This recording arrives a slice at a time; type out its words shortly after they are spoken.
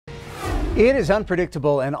It is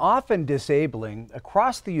unpredictable and often disabling.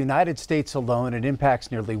 Across the United States alone, it impacts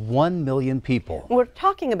nearly 1 million people. We're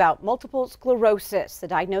talking about multiple sclerosis. The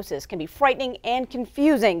diagnosis can be frightening and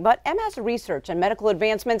confusing, but MS research and medical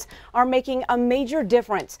advancements are making a major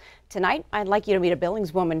difference. Tonight, I'd like you to meet a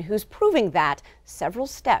Billings woman who's proving that several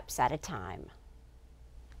steps at a time.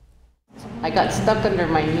 I got stuck under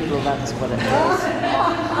my needle, that's what it was.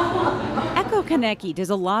 Kaneki does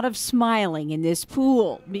a lot of smiling in this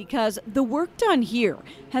pool because the work done here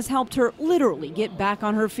has helped her literally get back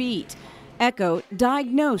on her feet. Echo,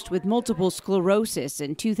 diagnosed with multiple sclerosis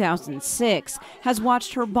in 2006, has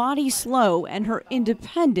watched her body slow and her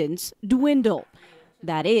independence dwindle.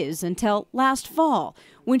 That is until last fall,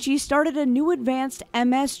 when she started a new advanced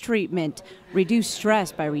MS treatment, reduced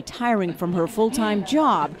stress by retiring from her full-time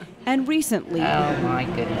job, and recently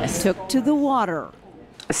took to the water.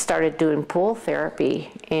 I started doing pool therapy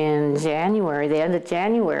in January, the end of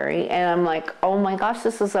January, and I'm like, oh my gosh,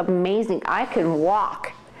 this is amazing. I can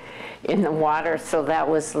walk in the water, so that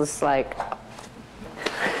was just like,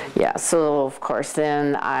 yeah, so of course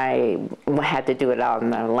then I had to do it out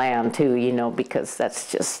on the land too, you know, because that's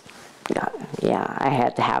just, yeah, I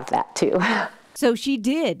had to have that too. So she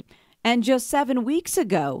did, and just 7 weeks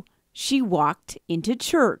ago, she walked into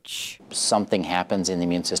church. Something happens in the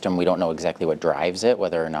immune system. We don't know exactly what drives it,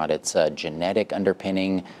 whether or not it's a genetic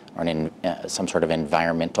underpinning or some sort of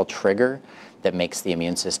environmental trigger that makes the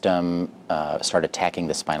immune system start attacking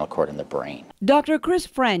the spinal cord and the brain. Dr. Chris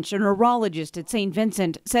French, a neurologist at St.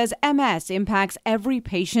 Vincent, says MS impacts every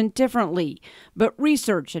patient differently, but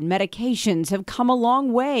research and medications have come a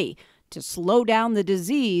long way to slow down the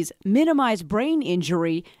disease, minimize brain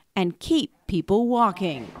injury, and keep people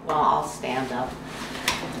walking. Well, I'll stand up.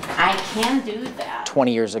 I can do that.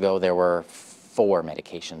 20 years ago, there were 4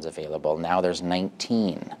 medications available. Now there's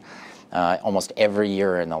 19. Almost every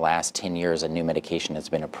year in the last 10 years, a new medication has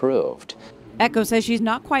been approved. Echo says she's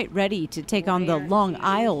not quite ready to take on the long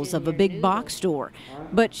aisles of a big box store,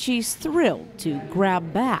 but she's thrilled to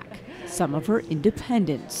grab back some of her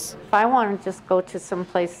independence. If I want to just go to some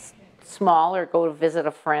place small or go to visit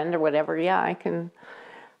a friend or whatever, yeah, I can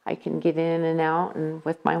get in and out and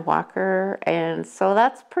with my walker, and so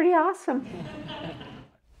that's pretty awesome.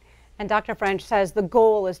 And Dr. French says the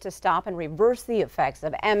goal is to stop and reverse the effects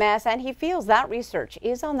of MS, and he feels that research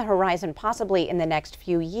is on the horizon, possibly in the next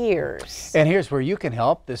few years. And here's where you can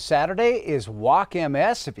help. This Saturday is Walk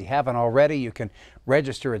MS. If you haven't already, you can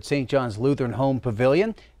register at St. John's Lutheran Home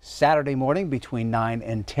Pavilion Saturday morning between 9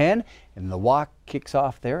 and 10, and the walk kicks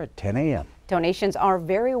off there at 10 a.m. Donations are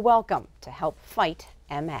very welcome to help fight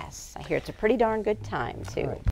MS. I hear it's a pretty darn good time, too.